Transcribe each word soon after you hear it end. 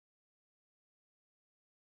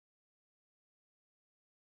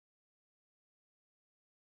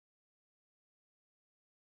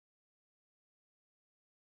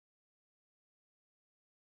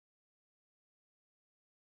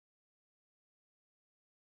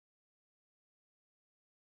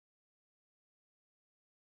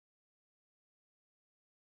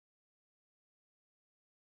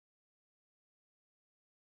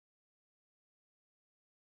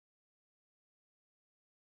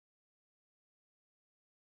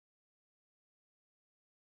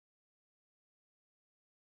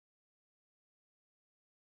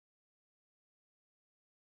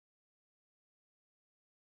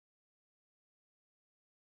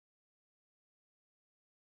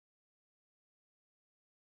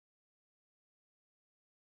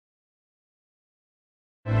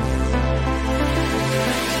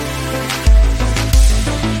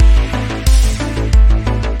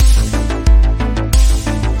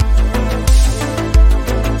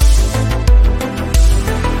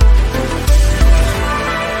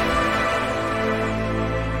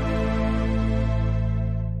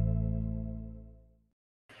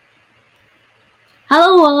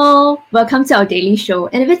all, welcome to our daily show.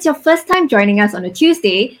 And if it's your first time joining us on a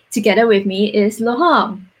Tuesday, together with me is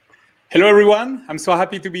Lohong. Hello, everyone. I'm so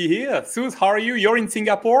happy to be here. Suze, how are you? You're in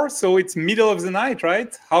Singapore, so it's middle of the night,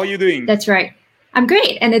 right? How are you doing? That's right. I'm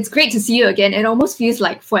great, and it's great to see you again. It almost feels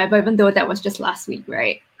like forever, even though that was just last week,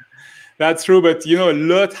 right? That's true, but a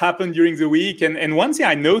lot happened during the week. And one thing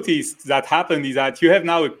I noticed that happened is that you have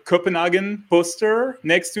now a Copenhagen poster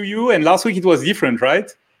next to you, and last week it was different,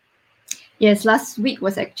 right? Yes, last week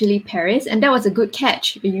was actually Paris, and that was a good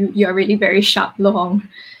catch. You're really very sharp, Lohong.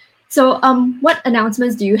 So what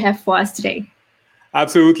announcements do you have for us today?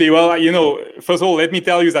 Absolutely. Well, first of all, let me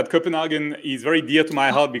tell you that Copenhagen is very dear to my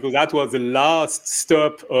heart because that was the last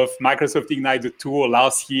stop of Microsoft Ignite the tour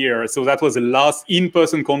last year. So that was the last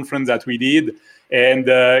in-person conference that we did. And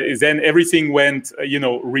then everything went,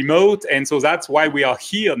 remote. And so that's why we are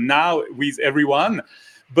here now with everyone.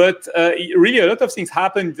 But really, a lot of things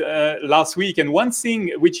happened last week. And one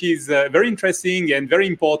thing which is very interesting and very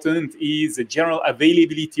important is the general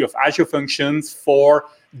availability of Azure Functions for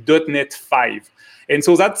 .NET 5. And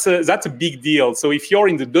so that's a big deal. So if you're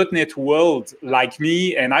in the .NET world like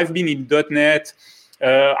me, and I've been in .NET,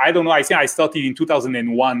 I don't know, I think I started in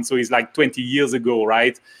 2001. So it's like 20 years ago,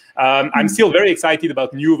 right? I'm still very excited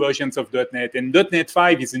about new versions of .NET. And .NET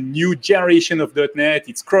 5 is a new generation of .NET.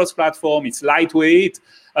 It's cross-platform. It's lightweight.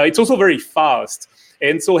 It's also very fast.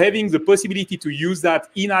 And so having the possibility to use that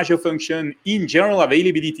in Azure Function in general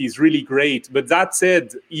availability is really great. But that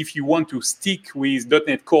said, if you want to stick with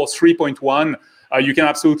 .NET Core 3.1, you can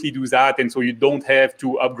absolutely do that. And so you don't have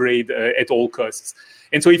to upgrade at all costs.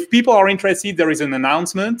 And so if people are interested, there is an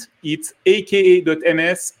announcement. It's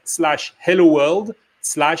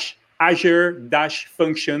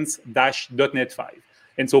aka.ms/hello-world/Azure-functions-.NET 5.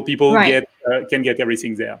 And so people can get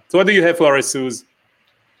everything there. So what do you have for us, Suze?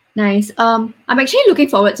 Nice. I'm actually looking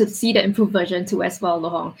forward to see the improved version too as well,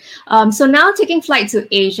 Lohong. So now taking flight to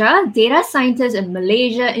Asia, data scientists in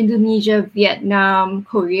Malaysia, Indonesia, Vietnam,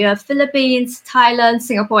 Korea, Philippines, Thailand,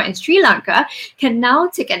 Singapore, and Sri Lanka can now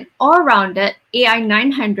take an all-rounded AI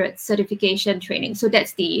 900 certification training. So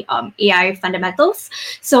that's the AI fundamentals.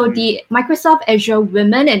 So the Microsoft Azure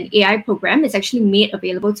Women in AI program is actually made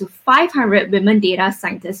available to 500 women data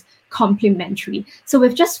scientists complimentary. So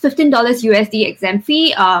with just $15 USD exam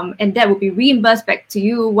fee, and that will be reimbursed back to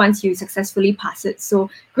you once you successfully pass it. So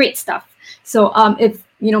great stuff. So if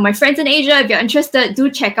my friends in Asia, if you're interested, do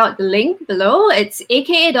check out the link below. It's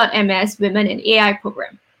aka.ms Women in AI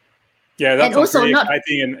program. Yeah, that's also really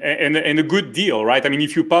exciting and a good deal, right? I mean,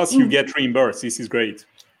 if you pass, you get reimbursed. This is great.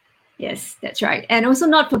 Yes, that's right. And also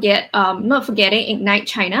not forgetting Ignite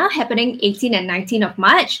China happening 18 and 19 of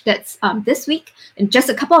March. That's this week in just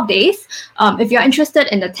a couple of days. If you're interested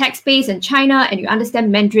in the tech space in China and you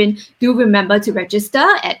understand Mandarin, do remember to register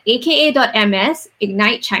at aka.ms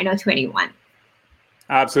Ignite China 21.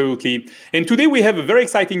 Absolutely. And today we have a very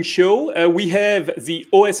exciting show. We have the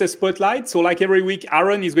OSS Spotlight. So like every week,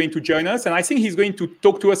 Aaron is going to join us. And I think he's going to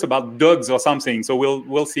talk to us about dogs or something. So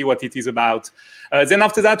we'll see what it is about. Then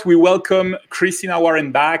after that, we welcome Christina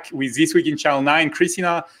Warren back with This Week in Channel 9.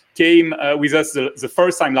 Christina came with us the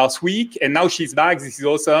first time last week. And now she's back. This is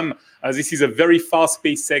awesome. This is a very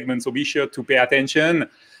fast-paced segment. So be sure to pay attention.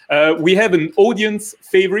 We have an audience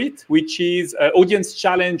favorite, which is Audience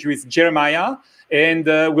Challenge with Jeremiah. And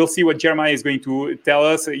we'll see what Jeremiah is going to tell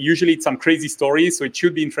us. Usually it's some crazy stories, so it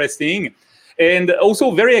should be interesting. And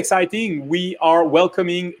also very exciting, we are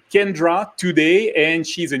welcoming Kendra today, and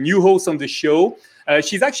she's a new host on the show.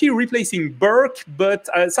 She's actually replacing Burke, but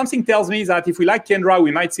something tells me that if we like Kendra,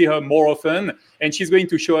 we might see her more often. And she's going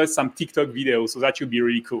to show us some TikTok videos, so that should be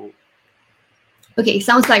really cool. Okay,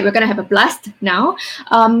 sounds like we're going to have a blast now.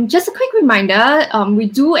 Just a quick reminder, we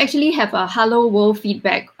do actually have a Hello World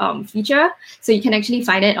feedback feature. So you can actually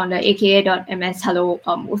find it on the aka.ms Hello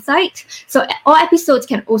website. So all episodes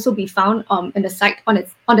can also be found on the site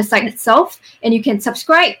itself. And you can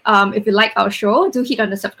subscribe if you like our show. Do hit on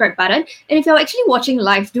the subscribe button. And if you're actually watching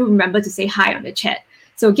live, do remember to say hi on the chat.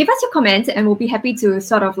 So give us your comments and we'll be happy to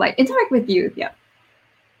sort of like interact with you. Yeah.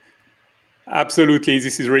 Absolutely.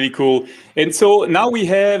 This is really cool. And so now we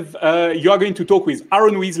have, you are going to talk with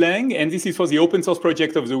Aaron Wieslang, and this is for the open source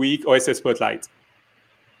project of the week, OSS Spotlight.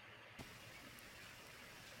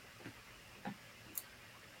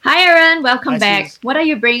 Hi, Aaron. Welcome back. What are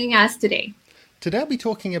you bringing us today? Today I'll be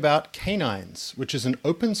talking about K9s, which is an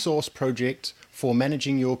open source project for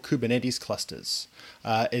managing your Kubernetes clusters.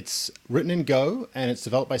 It's written in Go, and it's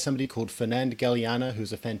developed by somebody called Fernand Galeana,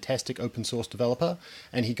 who's a fantastic open source developer,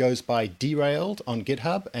 and he goes by Derailed on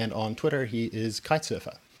GitHub, and on Twitter he is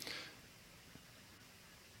Kitesurfer.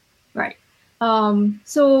 Right.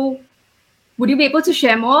 So would you be able to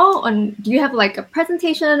share more on, do you have like a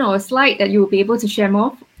presentation or a slide that you will be able to share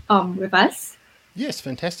more with us? Yes,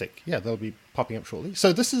 fantastic. Yeah, they'll be popping up shortly.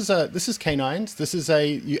 So this is K9s. This is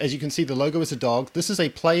as you can see, the logo is a dog. This is a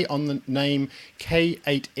play on the name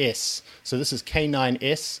K8s. So this is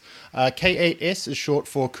K9s. K8s is short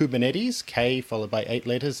for Kubernetes. K followed by 8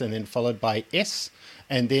 letters and then followed by S.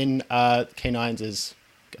 And then K9s is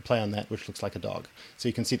a play on that, which looks like a dog. So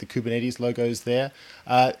you can see the Kubernetes logos there.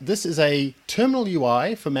 This is a terminal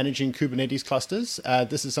UI for managing Kubernetes clusters.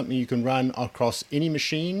 This is something you can run across any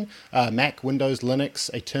machine, Mac, Windows, Linux,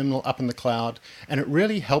 a terminal up in the cloud, and it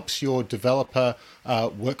really helps your developer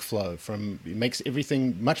workflow. It makes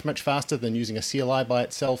everything much, much faster than using a CLI by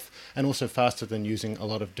itself, and also faster than using a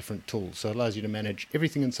lot of different tools. So it allows you to manage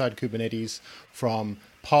everything inside Kubernetes, from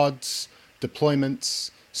pods,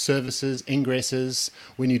 deployments, services, ingresses.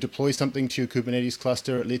 When you deploy something to your Kubernetes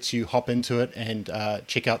cluster, it lets you hop into it and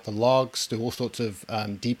check out the logs, do all sorts of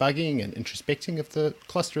debugging and introspecting of the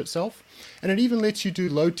cluster itself. And it even lets you do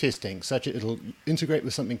load testing, such that it'll integrate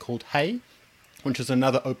with something called Hey, which is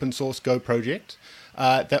another open source Go project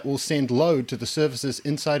that will send load to the services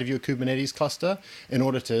inside of your Kubernetes cluster in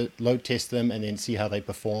order to load test them and then see how they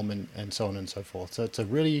perform and so on and so forth. So it's a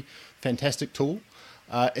really fantastic tool.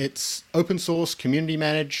 It's open source, community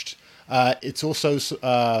managed. It's also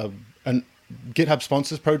a GitHub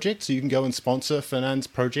sponsors project, so you can go and sponsor Fernand's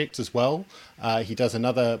project as well. He does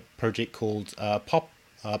another project called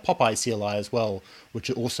Popeye CLI as well,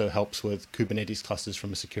 which also helps with Kubernetes clusters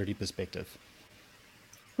from a security perspective.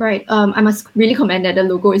 Right. I must really comment that the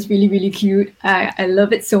logo is really, really cute. I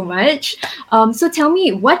love it so much. So tell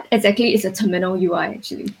me, what exactly is a terminal UI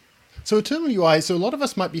actually? So a terminal UI, so a lot of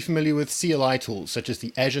us might be familiar with CLI tools, such as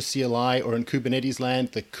the Azure CLI, or in Kubernetes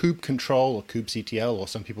land, the kubectl or kubectl, or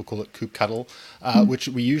some people call it kubectl, which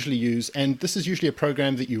we usually use. And this is usually a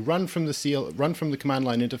program that you run from the command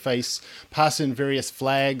line interface, pass in various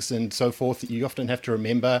flags and so forth that you often have to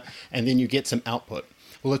remember, and then you get some output.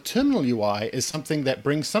 Well, a terminal UI is something that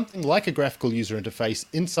brings something like a graphical user interface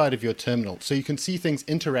inside of your terminal. So you can see things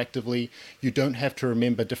interactively. You don't have to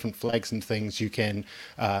remember different flags and things. You can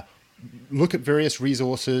look at various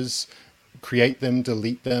resources, create them,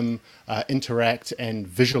 delete them, interact, and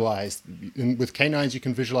visualize. With K9s, you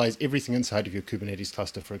can visualize everything inside of your Kubernetes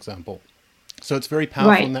cluster, for example. So it's very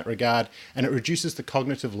powerful in that regard, and it reduces the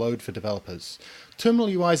cognitive load for developers. Terminal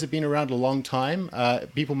UIs have been around a long time.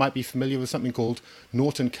 People might be familiar with something called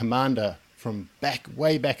Norton Commander from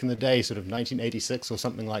way back in the day, sort of 1986 or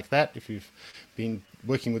something like that, if you've been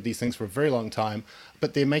working with these things for a very long time.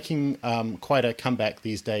 But they're making quite a comeback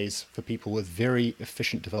these days for people with very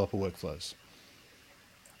efficient developer workflows.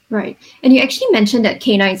 Right. And you actually mentioned that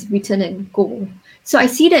K9 is written in Go. So I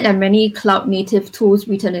see that there are many cloud native tools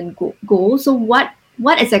written in Go. So what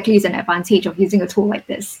exactly is an advantage of using a tool like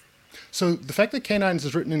this? So the fact that K9s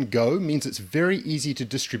is written in Go means it's very easy to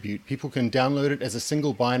distribute. People can download it as a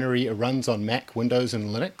single binary. It runs on Mac, Windows, and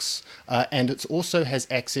Linux. And it also has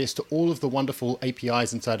access to all of the wonderful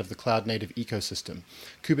APIs inside of the cloud native ecosystem.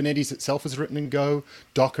 Kubernetes itself is written in Go.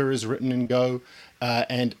 Docker is written in Go.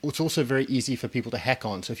 And it's also very easy for people to hack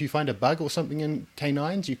on. So if you find a bug or something in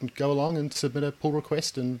K9s, you can go along and submit a pull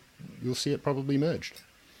request and you'll see it probably merged.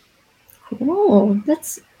 Cool.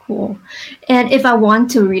 That's cool. And if I want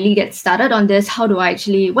to really get started on this,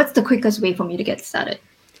 what's the quickest way for me to get started?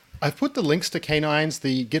 I've put the links to K9s,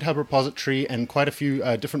 the GitHub repository, and quite a few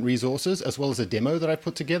different resources, as well as a demo that I've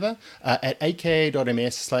put together at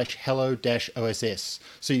aka.ms/hello-oss.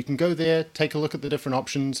 So you can go there, take a look at the different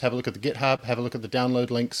options, have a look at the GitHub, have a look at the download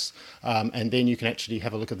links, and then you can actually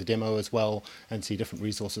have a look at the demo as well and see different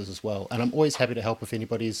resources as well. And I'm always happy to help if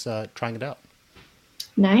anybody's trying it out.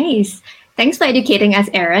 Nice. Thanks for educating us,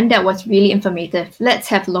 Aaron. That was really informative. Let's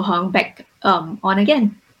have Lohong back on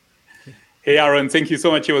again. Hey, Aaron, thank you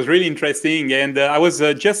so much. It was really interesting. And I was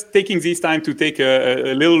just taking this time to take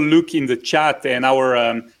a little look in the chat, and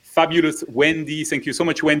our fabulous Wendy. Thank you so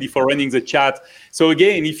much, Wendy, for running the chat. So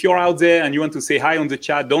again, if you're out there and you want to say hi on the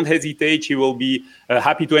chat, don't hesitate. She will be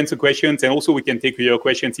happy to answer questions. And also we can take your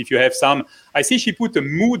questions if you have some. I see she put a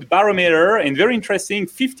mood barometer, and very interesting,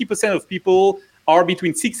 50% of people are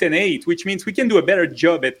between 6 and 8, which means we can do a better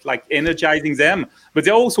job at like energizing them. But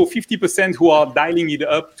there are also 50% who are dialing it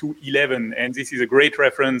up to 11. And this is a great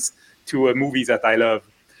reference to a movie that I love.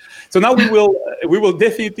 So now we will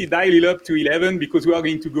definitely dial it up to 11 because we are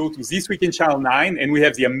going to go to This Week in Channel 9. And we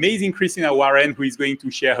have the amazing Christina Warren who is going to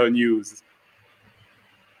share her news.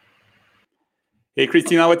 Hey,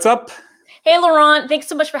 Christina, what's up? Hey, Laurent, thanks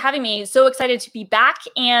so much for having me. So excited to be back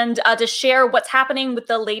and to share what's happening with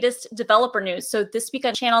the latest developer news. So this week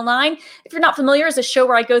on Channel 9, if you're not familiar, is a show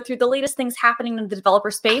where I go through the latest things happening in the developer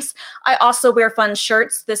space. I also wear fun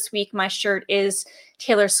shirts. This week, my shirt is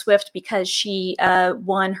Taylor Swift because she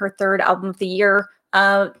won her 3rd album of the year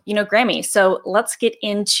Grammy. So let's get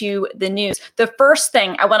into the news. The first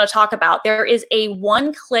thing I want to talk about, there is a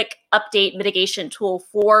one-click update mitigation tool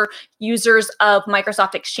for users of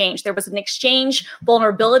Microsoft Exchange. There was an Exchange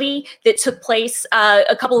vulnerability that took place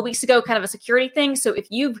a couple of weeks ago, kind of a security thing. So if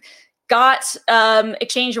you've got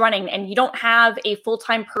Exchange running and you don't have a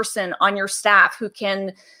full-time person on your staff who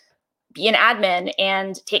can be an admin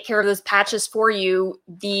and take care of those patches for you,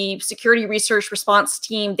 the security research response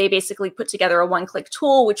team, they basically put together a one-click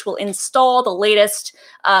tool which will install the latest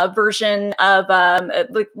version of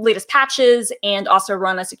the latest patches and also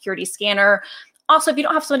run a security scanner. Also, if you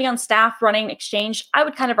don't have somebody on staff running Exchange, I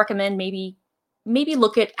would kind of recommend maybe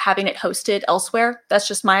look at having it hosted elsewhere. That's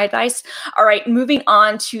just my advice. All right, moving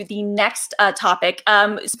on to the next topic.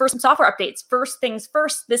 For some software updates. First things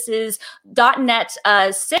first, this is .NET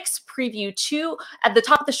 6 Preview 2. At the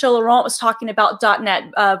top of the show, Laurent was talking about .NET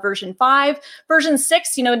version 5. Version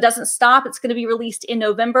 6, it doesn't stop. It's going to be released in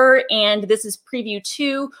November, and this is Preview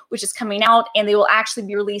 2, which is coming out, and they will actually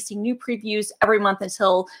be releasing new previews every month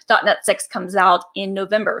until .NET 6 comes out in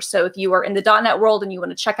November. So if you are in the .NET world and you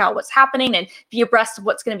want to check out what's happening and be abreast of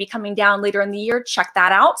what's going to be coming down later in the year, check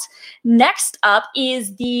that out. Next up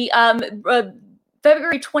is the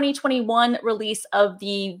February 2021 release of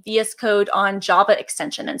the VS Code on Java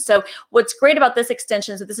extension. And so what's great about this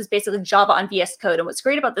extension is that this is basically Java on VS Code. And what's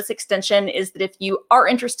great about this extension is that if you are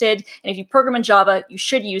interested and if you program in Java, you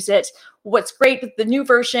should use it. What's great with the new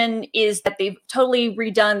version is that they've totally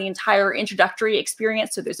redone the entire introductory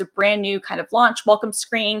experience. So there's a brand new kind of launch welcome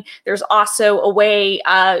screen. There's also a way,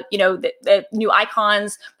 the new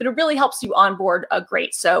icons, but it really helps you onboard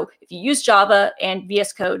great. So if you use Java and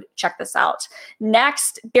VS Code, check this out.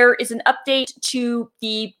 Next, there is an update to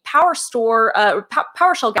the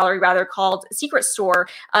PowerShell gallery rather, called Secret Store.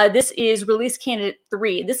 This is release candidate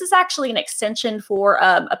 3. This is actually an extension for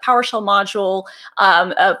a PowerShell module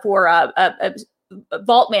for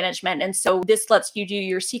vault management. And so this lets you do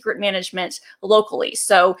your secret management locally.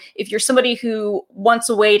 So if you're somebody who wants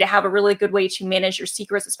a way to have a really good way to manage your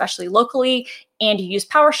secrets, especially locally, and you use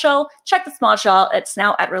PowerShell, check this module. It's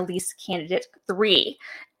now at release candidate 3.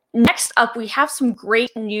 Next up, we have some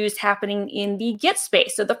great news happening in the Git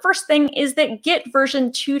space. So the first thing is that Git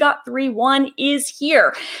version 2.31 is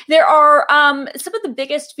here. There are some of the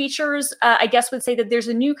biggest features, I guess would say that there's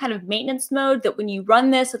a new kind of maintenance mode that when you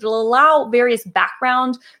run this, it'll allow various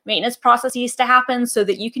background maintenance processes to happen so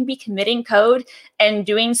that you can be committing code and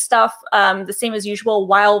doing stuff the same as usual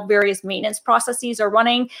while various maintenance processes are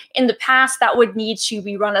running. In the past, that would need to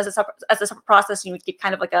be run as a separate process. You would get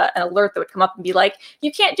kind of like an alert that would come up and be like,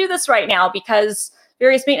 you can't do this right now because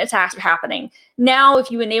various maintenance tasks are happening. Now, if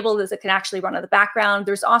you enable this, it can actually run in the background.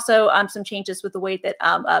 There's also some changes with the way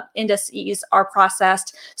that indices are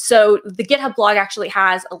processed. So the GitHub blog actually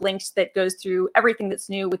has a link that goes through everything that's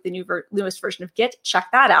new with the newest version of Git. Check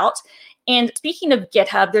that out. And speaking of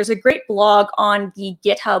GitHub, there's a great blog on the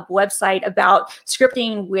GitHub website about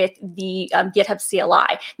scripting with the GitHub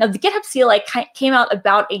CLI. Now, the GitHub CLI came out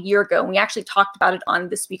about a year ago, and we actually talked about it on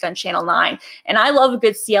This Week on Channel 9. And I love a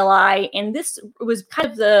good CLI, and this was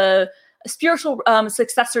kind of the spiritual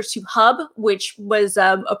successor to Hub, which was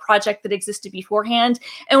a project that existed beforehand.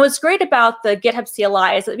 And what's great about the GitHub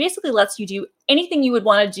CLI is it basically lets you do anything you would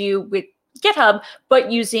want to do with GitHub, but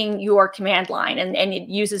using your command line, and it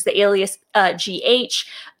uses the alias GH.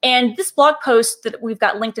 And this blog post that we've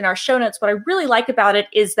got linked in our show notes, what I really like about it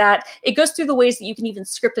is that it goes through the ways that you can even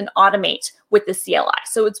script and automate with the CLI.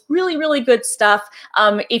 So it's really, really good stuff.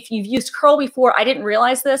 If you've used curl before, I didn't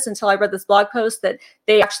realize this until I read this blog post, that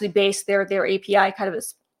they actually base their API kind of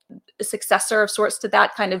a successor of sorts to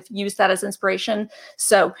that, kind of use that as inspiration.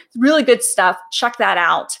 So really good stuff. Check that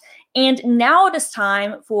out. And now it is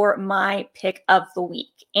time for my pick of the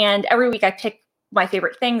week. And every week I pick my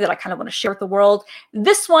favorite thing that I kind of want to share with the world.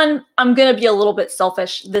 This one, I'm going to be a little bit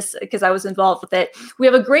selfish because I was involved with it. We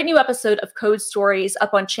have a great new episode of Code Stories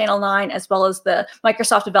up on Channel 9, as well as the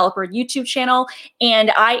Microsoft Developer YouTube channel.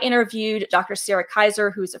 And I interviewed Dr. Sarah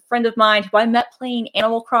Kaiser, who's a friend of mine, who I met playing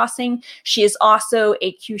Animal Crossing. She is also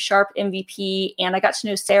a Q Sharp MVP. And I got to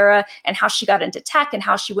know Sarah and how she got into tech and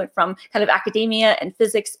how she went from kind of academia and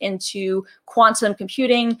physics into quantum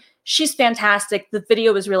computing. She's fantastic. The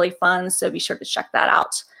video was really fun, so be sure to check that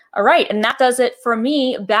out. All right, and that does it for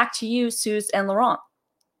me. Back to you, Suze and Laurent.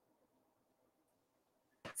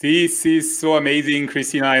 This is so amazing,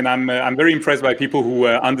 Christina, and I'm very impressed by people who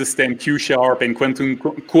understand Q# and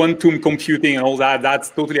quantum computing and all that. That's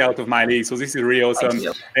totally out of my league. So this is really awesome.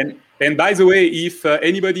 And by the way, if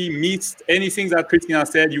anybody missed anything that Christina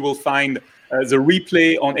said, you will find the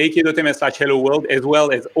replay on aka.ms/hello world, as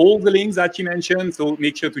well as all the links that she mentioned. So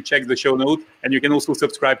make sure to check the show notes, and you can also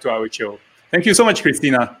subscribe to our show. Thank you so much,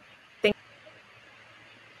 Christina.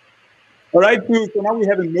 All right, so now we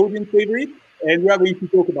have an audience favorite. And we are going to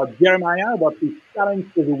talk about Jeremiah, about his challenge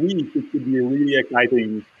for the week, which could be really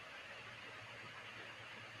exciting.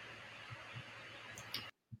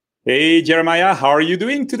 Hey, Jeremiah, how are you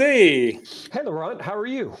doing today? Hey, Laurent, how are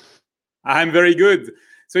you? I'm very good.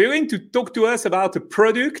 So you're going to talk to us about a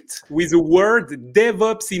product with the word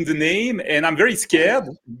DevOps in the name, and I'm very scared,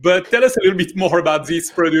 but tell us a little bit more about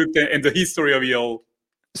this product and the history of it all.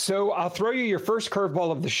 So I'll throw you your first curveball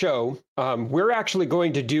of the show. We're actually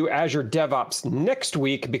going to do Azure DevOps next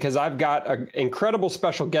week because I've got an incredible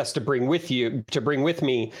special guest to bring with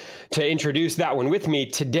me to introduce that one with me.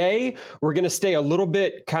 Today, we're going to stay a little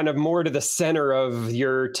bit kind of more to the center of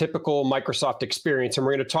your typical Microsoft experience, and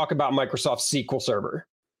we're going to talk about Microsoft SQL Server.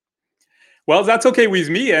 Well, that's okay with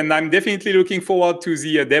me, and I'm definitely looking forward to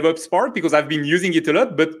the DevOps part because I've been using it a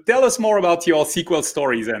lot, but tell us more about your SQL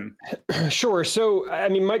stories then. Sure. So, I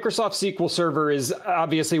mean, Microsoft SQL Server is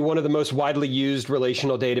obviously one of the most widely used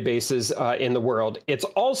relational databases in the world. It's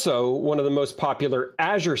also one of the most popular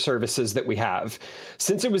Azure services that we have.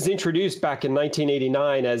 Since it was introduced back in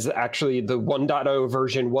 1989, as actually the 1.0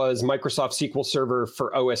 version was Microsoft SQL Server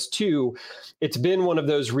for OS/2, it's been one of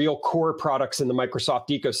those real core products in the Microsoft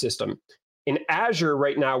ecosystem. In Azure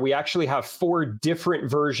right now, we actually have 4 different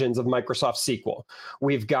versions of Microsoft SQL.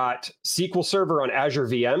 We've got SQL Server on Azure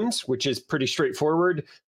VMs, which is pretty straightforward.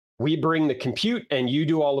 We bring the compute and you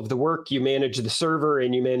do all of the work. You manage the server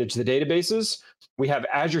and you manage the databases. We have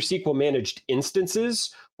Azure SQL Managed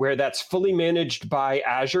Instances, where that's fully managed by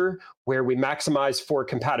Azure, where we maximize for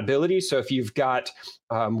compatibility. So if you've got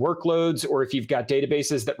workloads or if you've got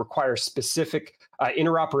databases that require specific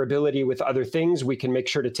interoperability with other things, we can make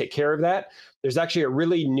sure to take care of that. There's actually a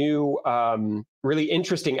really new, really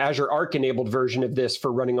interesting Azure Arc enabled version of this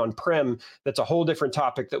for running on-prem. That's a whole different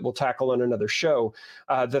topic that we'll tackle on another show.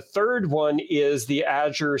 The third one is the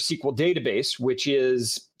Azure SQL Database, which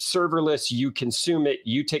is serverless. You consume it,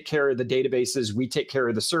 you take care of the databases, we take care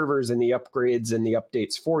of the servers and the upgrades and the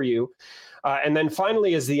updates for you. And then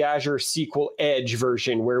finally is the Azure SQL Edge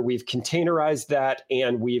version, where we've containerized that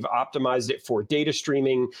and we've optimized it for data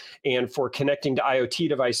streaming and for connecting to IoT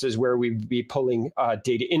devices where we'd be pulling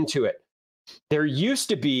data into it. There used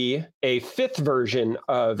to be a 5th version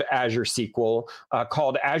of Azure SQL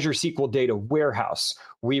called Azure SQL Data Warehouse.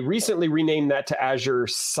 We recently renamed that to Azure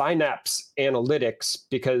Synapse Analytics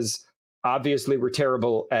because obviously we're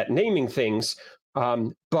terrible at naming things.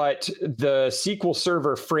 But the SQL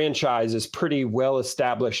Server franchise is pretty well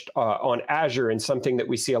established on Azure and something that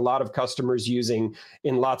we see a lot of customers using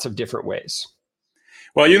in lots of different ways.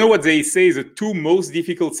 Well, you know what they say, the 2 most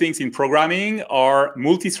difficult things in programming are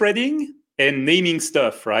multi-threading and naming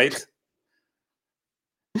stuff, right?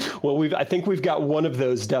 Well, I think we've got one of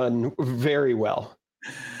those done very well.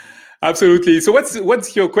 Absolutely. So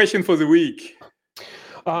what's your question for the week?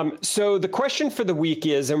 So the question for the week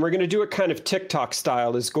is, and we're going to do it kind of TikTok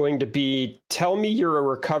style, is going to be, tell me you're a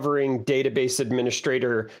recovering database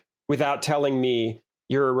administrator without telling me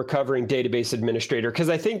you're a recovering database administrator. Because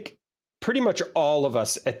I think pretty much all of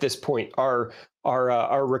us at this point are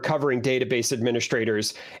recovering database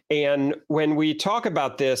administrators. And when we talk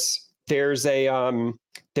about this, usually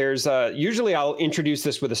I'll introduce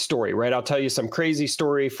this with a story, right? I'll tell you some crazy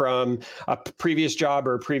story from a previous job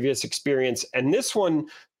or a previous experience. And this one,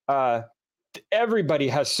 everybody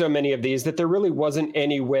has so many of these that there really wasn't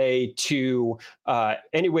any way to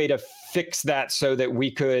fix that so that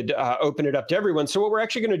we could open it up to everyone. So what we're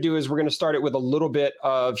actually going to do is we're going to start it with a little bit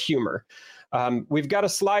of humor. We've got a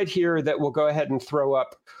slide here that we'll go ahead and throw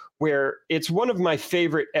up, where it's one of my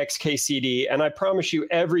favorite XKCD. And I promise you,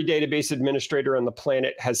 every database administrator on the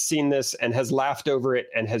planet has seen this and has laughed over it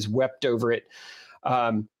and has wept over it.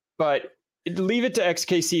 But leave it to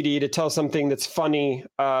XKCD to tell something that's funny,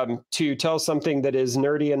 to tell something that is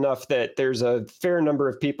nerdy enough that there's a fair number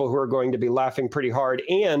of people who are going to be laughing pretty hard,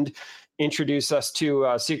 and introduce us to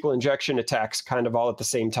SQL injection attacks kind of all at the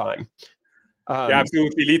same time. Yeah,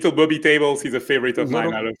 absolutely. Little Bobby Tables is a favorite of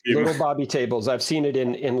mine. I love him. Little Bobby Tables. I've seen it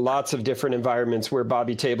in lots of different environments where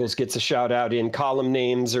Bobby Tables gets a shout out in column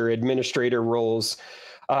names or administrator roles.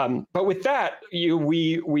 But with that,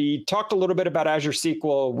 we talked a little bit about Azure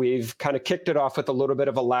SQL. We've kind of kicked it off with a little bit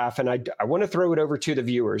of a laugh, and I want to throw it over to the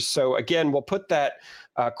viewers. So again, we'll put that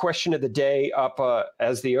question of the day up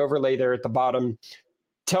as the overlay there at the bottom.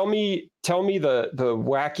 Tell me the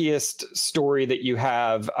wackiest story that you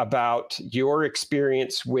have about your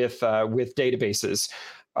experience with databases.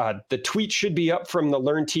 The tweet should be up from the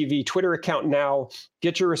Learn TV Twitter account now.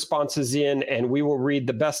 Get your responses in, and we will read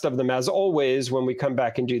the best of them as always when we come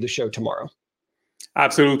back and do the show tomorrow.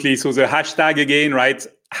 Absolutely. So the hashtag again, right?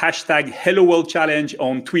 Hashtag Hello World Challenge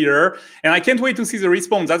on Twitter. And I can't wait to see the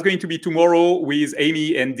response. That's going to be tomorrow with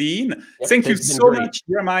Amy and Dean. Yep, thank you so much,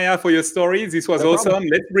 Jeremiah, for your stories. This was awesome.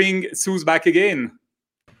 Let's bring Suze back again.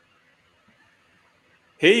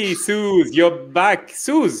 Hey, Suze, you're back.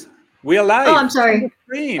 Suze, we're live. Oh, I'm sorry.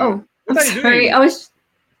 Oh, I'm sorry. I was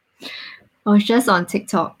just on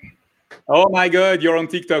TikTok. Oh my God, you're on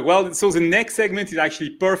TikTok. Well, so the next segment is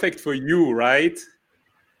actually perfect for you, right?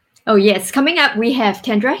 Oh yes, coming up we have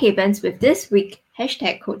Kendra Havens with this week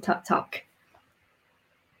 #CodeTalkTalk.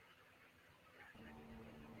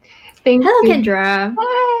 Thank Hello, you. Kendra.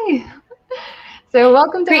 Hi. So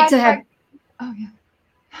welcome to Great to have. Oh yeah.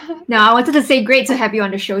 No, I wanted to say great to have you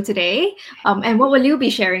on the show today. And what will you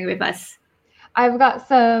be sharing with us? I've got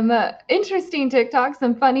some interesting TikToks,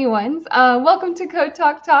 some funny ones. Welcome to Code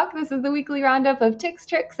Talk Talk. This is the weekly roundup of tips,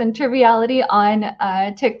 tricks, and triviality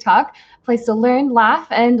on TikTok. Place to learn, laugh,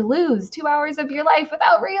 and lose 2 hours of your life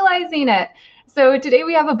without realizing it. So today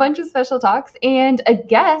we have a bunch of special talks and a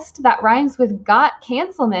guest that rhymes with got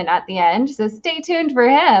cancelment at the end. So stay tuned for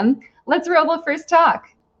him. Let's roll the first talk.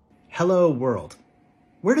 Hello World.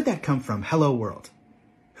 Where did that come from, Hello World?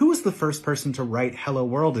 Who was the first person to write Hello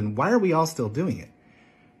World, and why are we all still doing it?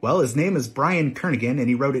 Well, his name is Brian Kernighan, and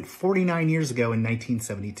he wrote it 49 years ago in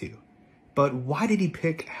 1972. But why did he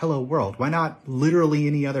pick Hello World? Why not literally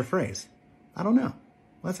any other phrase? I don't know.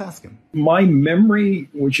 Let's ask him. My memory,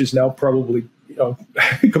 which is now probably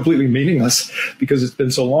completely meaningless because it's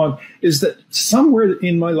been so long, is that somewhere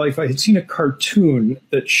in my life I had seen a cartoon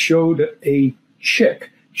that showed a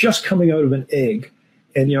chick just coming out of an egg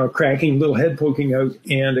and, cracking, little head poking out,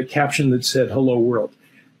 and a caption that said, Hello World.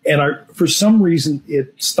 And for some reason,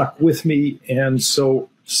 it stuck with me. And so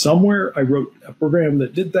somewhere I wrote a program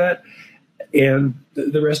that did that. And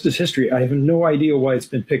the rest is history. I have no idea why it's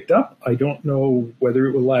been picked up. I don't know whether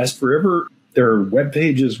it will last forever. There are web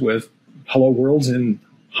pages with Hello Worlds in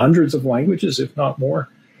hundreds of languages, if not more.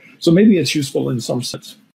 So maybe it's useful in some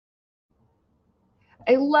sense.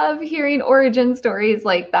 I love hearing origin stories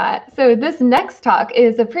like that. So this next talk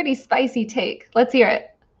is a pretty spicy take. Let's hear it.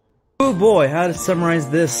 Oh boy, how to summarize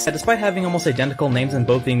this? Despite having almost identical names and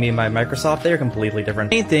both being made by Microsoft, they are completely different.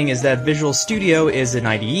 The main thing is that Visual Studio is an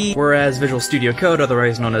IDE, whereas Visual Studio Code,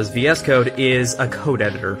 otherwise known as VS Code, is a code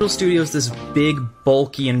editor. Visual Studio is this big,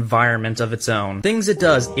 bulky environment of its own. Things it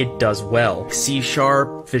does well. C#,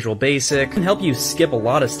 Visual Basic, can help you skip a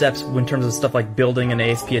lot of steps in terms of stuff like building an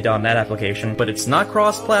ASP.NET application, but it's not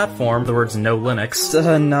cross-platform, in other words, no Linux.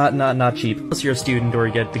 Not cheap. Unless you're a student or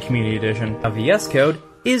you get the Community Edition. A VS Code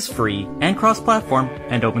is free and cross-platform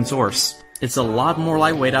and open source. It's a lot more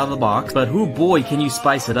lightweight out of the box, but oh boy, can you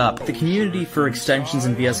spice it up. The community for extensions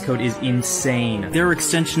in VS Code is insane. There are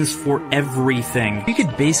extensions for everything. You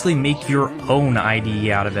could basically make your own IDE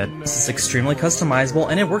out of it. This is extremely customizable,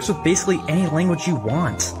 and it works with basically any language you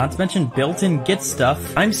want. Not to mention built-in Git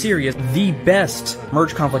stuff. I'm serious, the best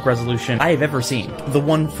merge conflict resolution I have ever seen. The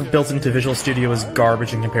one built into Visual Studio is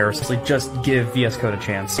garbage in comparison, so just give VS Code a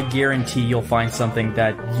chance. I guarantee you'll find something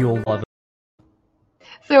that you'll love.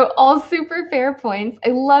 So all super fair points. I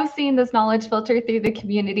love seeing this knowledge filter through the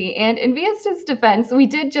community. And in VS's defense, we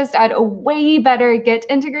did just add a way better Git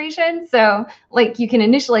integration. So like you can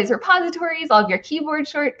initialize repositories, all of your keyboard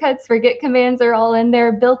shortcuts for Git commands are all in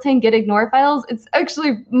there, built-in Git ignore files. It's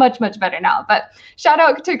actually much better now. But shout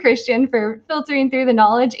out to Christian for filtering through the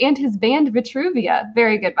knowledge and his band Vitruvia.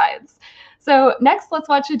 Very good vibes. So next, let's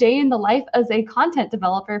watch a day in the life as a content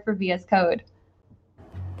developer for VS Code.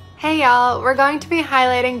 Hey y'all, we're going to be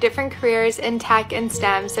highlighting different careers in tech and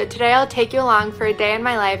STEM, so today I'll take you along for a day in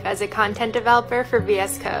my life as a content developer for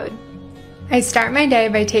VS Code. I start my day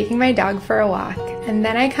by taking my dog for a walk, and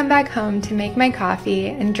then I come back home to make my coffee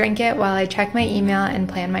and drink it while I check my email and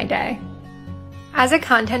plan my day. As a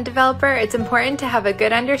content developer, it's important to have a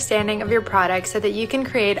good understanding of your product so that you can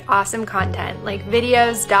create awesome content like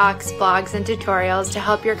videos, docs, blogs, and tutorials to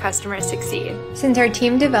help your customers succeed. Since our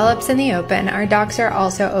team develops in the open, our docs are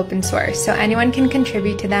also open source, so anyone can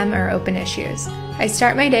contribute to them or open issues. I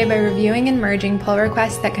start my day by reviewing and merging pull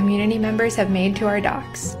requests that community members have made to our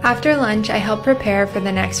docs. After lunch, I help prepare for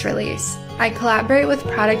the next release. I collaborate with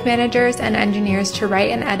product managers and engineers to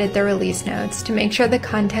write and edit the release notes to make sure the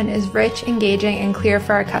content is rich, engaging, and clear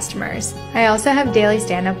for our customers. I also have daily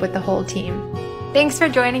stand-up with the whole team. Thanks for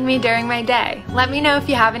joining me during my day. Let me know if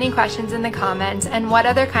you have any questions in the comments and what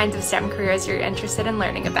other kinds of STEM careers you're interested in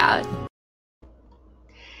learning about.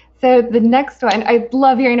 So the next one, I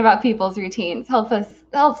love hearing about people's routines.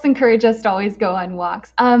 Helps encourage us to always go on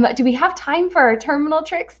walks. Do we have time for our terminal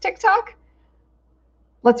tricks TikTok?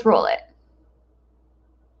 Let's roll it.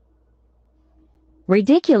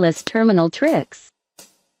 Ridiculous terminal tricks.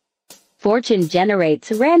 Fortune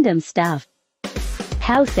generates random stuff.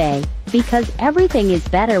 Cow say, because everything is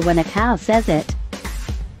better when a cow says it.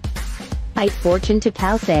 Fight fortune to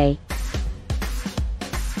cow say.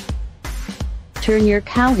 Turn your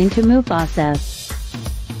cow into Mufasa.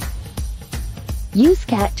 Use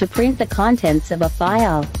cat to print the contents of a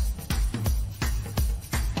file.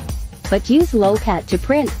 But use lowcat to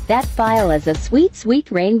print that file as a sweet, sweet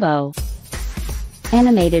rainbow.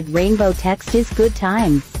 Animated rainbow text is good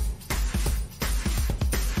times.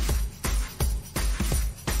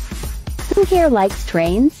 Who here likes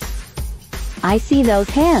trains? I see those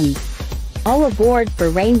hands. All aboard for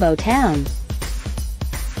Rainbow Town.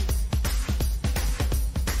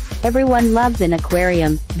 Everyone loves an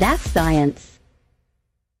aquarium, that's science.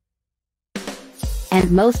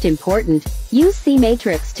 And most important, use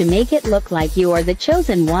C-Matrix to make it look like you are the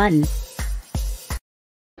chosen one.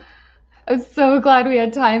 I'm so glad we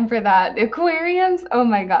had time for that. Aquariums, oh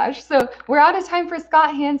my gosh. So we're out of time for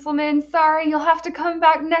Scott Hanselman. Sorry, you'll have to come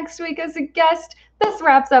back next week as a guest. This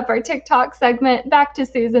wraps up our TikTok segment. Back to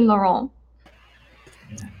Susan Laurent.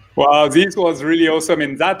 Wow, this was really awesome.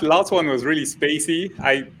 And that last one was really spacey.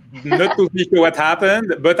 I'm not totally sure what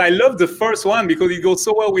happened, but I love the first one because it goes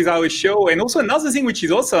so well with our show. And also another thing which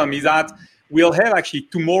is awesome is that we'll have actually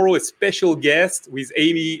tomorrow a special guest with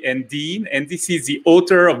Amy and Dean. And this is the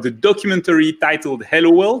author of the documentary titled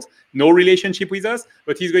Hello World. No relationship with us,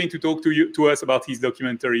 but he's going to talk to us about his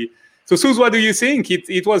documentary. So Suze, what do you think?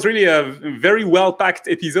 It was really a very well-packed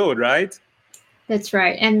episode, right? That's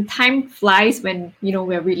right. And time flies when,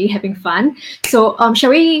 we're really having fun. So shall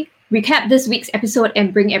we recap this week's episode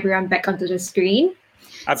and bring everyone back onto the screen?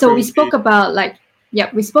 Absolutely. So we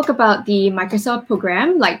spoke about the Microsoft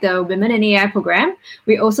program, like the Women in AI program.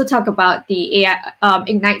 We also talked about the AI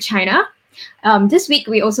Ignite China. This week,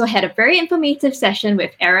 we also had a very informative session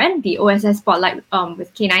with Aaron, the OSS Spotlight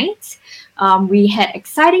with K9s. We had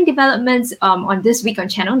exciting developments on This Week on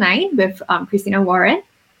Channel 9 with Christina Warren.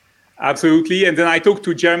 Absolutely. And then I talked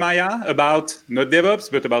to Jeremiah about not DevOps,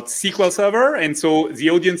 but about SQL Server. And so the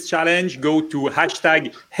audience challenge, go to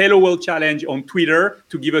 #HelloWorldChallenge on Twitter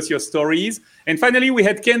to give us your stories. And finally, we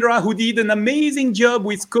had Kendra, who did an amazing job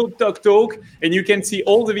with Code Talk. And you can see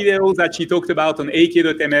all the videos that she talked about on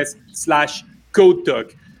ak.ms/Code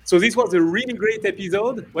Talk. So this was a really great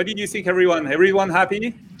episode. What did you think, everyone? Everyone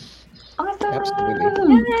happy? Awesome.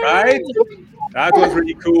 Absolutely. Right? That was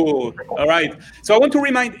really cool. All right. So I want to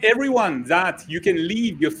remind everyone that you can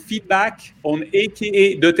leave your feedback on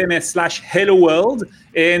aka.ms/helloworld,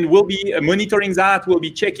 and we'll be monitoring that. We'll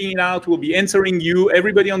be checking it out. We'll be answering you.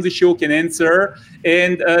 Everybody on the show can answer.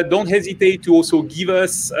 And don't hesitate to also give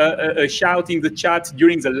us a shout in the chat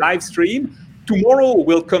during the live stream. Tomorrow,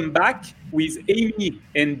 we'll come back with Amy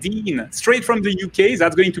and Dean straight from the UK.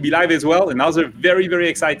 That's going to be live as well. Another very, very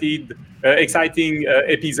exciting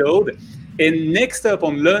episode. And next up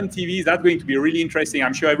on Learn TV, that's going to be really interesting.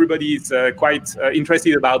 I'm sure everybody is quite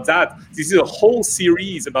interested about that. This is a whole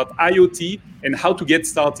series about IoT and how to get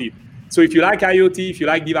started. So if you like IoT, if you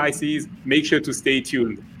like devices, make sure to stay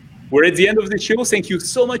tuned. We're at the end of the show. Thank you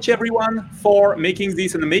so much, everyone, for making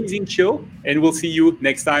this an amazing show. And we'll see you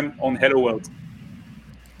next time on Hello World.